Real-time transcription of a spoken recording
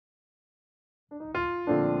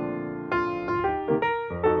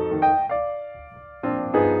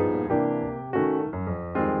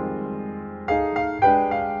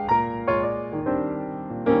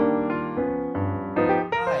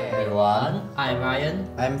I'm Ryan.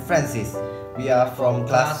 I'm Francis. We are from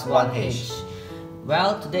Class 1H.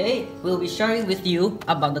 Well, today we'll be sharing with you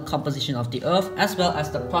about the composition of the Earth as well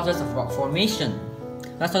as the process of rock formation.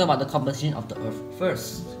 Let's talk about the composition of the Earth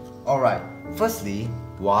first. Alright, firstly,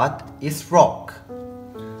 what is rock?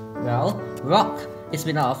 Well, rock is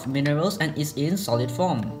made out of minerals and is in solid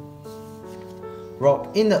form.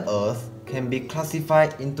 Rock in the Earth can be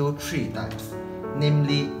classified into three types,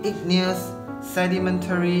 namely igneous,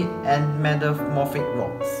 sedimentary, and metamorphic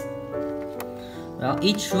rocks. Well,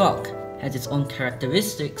 each rock has its own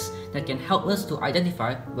characteristics that can help us to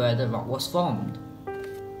identify where the rock was formed.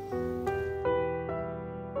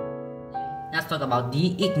 Let's talk about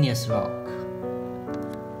the igneous rock.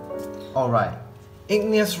 Alright,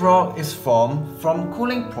 igneous rock is formed from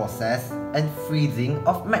cooling process and freezing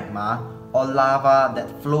of magma or lava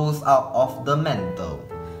that flows out of the mantle.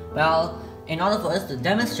 Well, in order for us to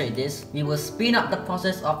demonstrate this, we will speed up the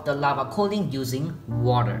process of the lava cooling using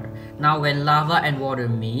water. Now when lava and water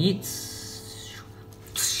meets,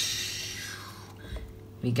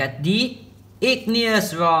 we get the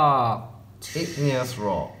igneous rock. Igneous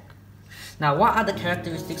rock. Now what are the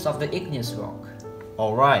characteristics of the igneous rock?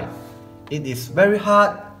 Alright, it is very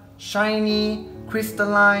hard, shiny,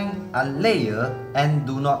 crystalline, unlayered, and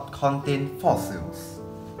do not contain fossils.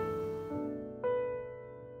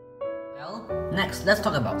 Well, next let's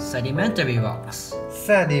talk about sedimentary rocks.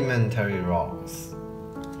 Sedimentary rocks.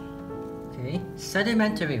 Okay,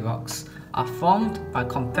 sedimentary rocks are formed by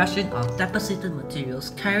compression of deposited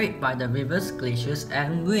materials carried by the rivers, glaciers,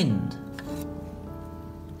 and wind.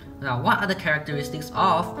 Now, what are the characteristics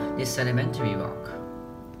of this sedimentary rock?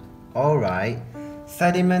 Alright,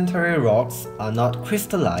 sedimentary rocks are not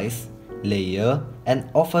crystallized, layered, and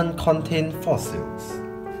often contain fossils.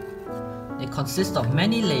 They consist of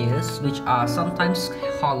many layers which are sometimes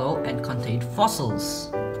hollow and contain fossils.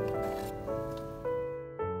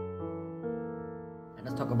 And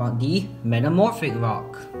let's talk about the metamorphic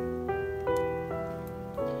rock.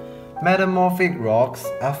 Metamorphic rocks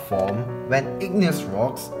are formed when igneous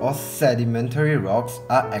rocks or sedimentary rocks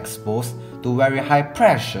are exposed to very high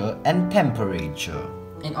pressure and temperature.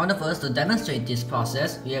 In order for us to demonstrate this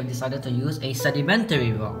process, we have decided to use a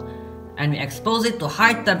sedimentary rock, and we expose it to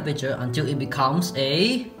high temperature until it becomes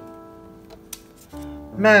a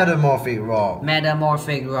Metamorphic rock.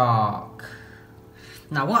 metamorphic rock.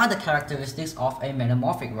 Now, what are the characteristics of a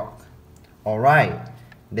metamorphic rock? Alright,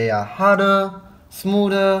 they are harder,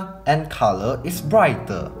 smoother, and color is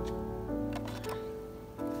brighter.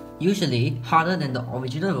 Usually harder than the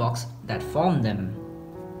original rocks that formed them.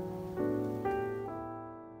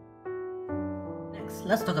 Next,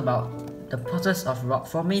 let's talk about the process of rock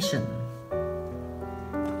formation.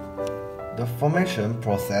 The formation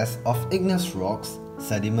process of igneous rocks,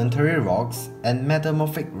 sedimentary rocks, and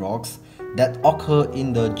metamorphic rocks that occur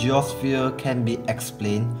in the geosphere can be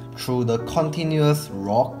explained through the continuous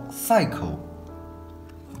rock cycle.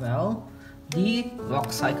 Well, the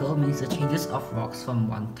rock cycle means the changes of rocks from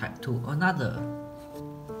one type to another.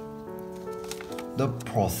 The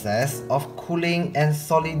process of cooling and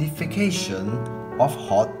solidification of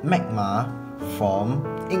hot magma from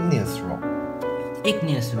igneous rock.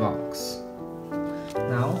 Igneous rocks.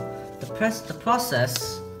 Now, the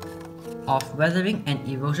process of weathering and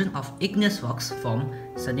erosion of igneous rocks form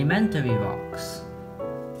sedimentary rocks.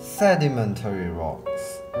 Sedimentary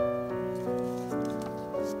rocks.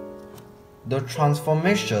 The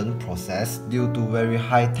transformation process due to very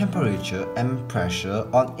high temperature and pressure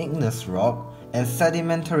on igneous rock and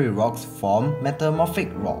sedimentary rocks form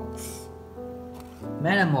metamorphic rocks.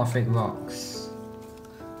 Metamorphic rocks.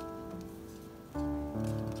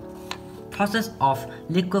 Process of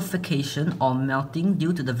liquefaction or melting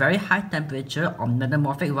due to the very high temperature on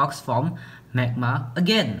metamorphic rocks form magma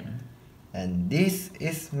again. And this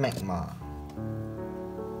is magma.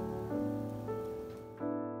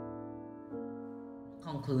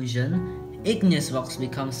 Conclusion: igneous rocks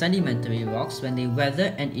become sedimentary rocks when they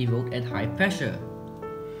weather and erode at high pressure.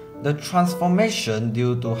 The transformation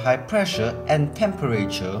due to high pressure and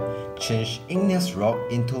temperature change igneous rock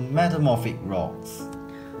into metamorphic rocks.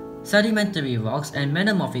 Sedimentary rocks and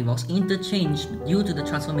metamorphic rocks interchange due to the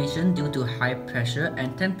transformation due to high pressure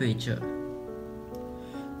and temperature.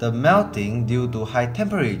 The melting due to high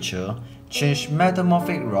temperature change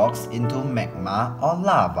metamorphic rocks into magma or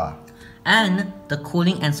lava. And the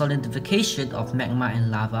cooling and solidification of magma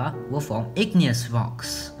and lava will form igneous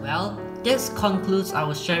rocks. Well, this concludes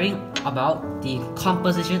our sharing about the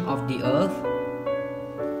composition of the Earth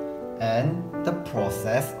and the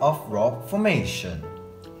process of rock formation.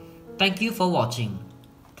 Thank you for watching.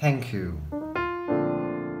 Thank you.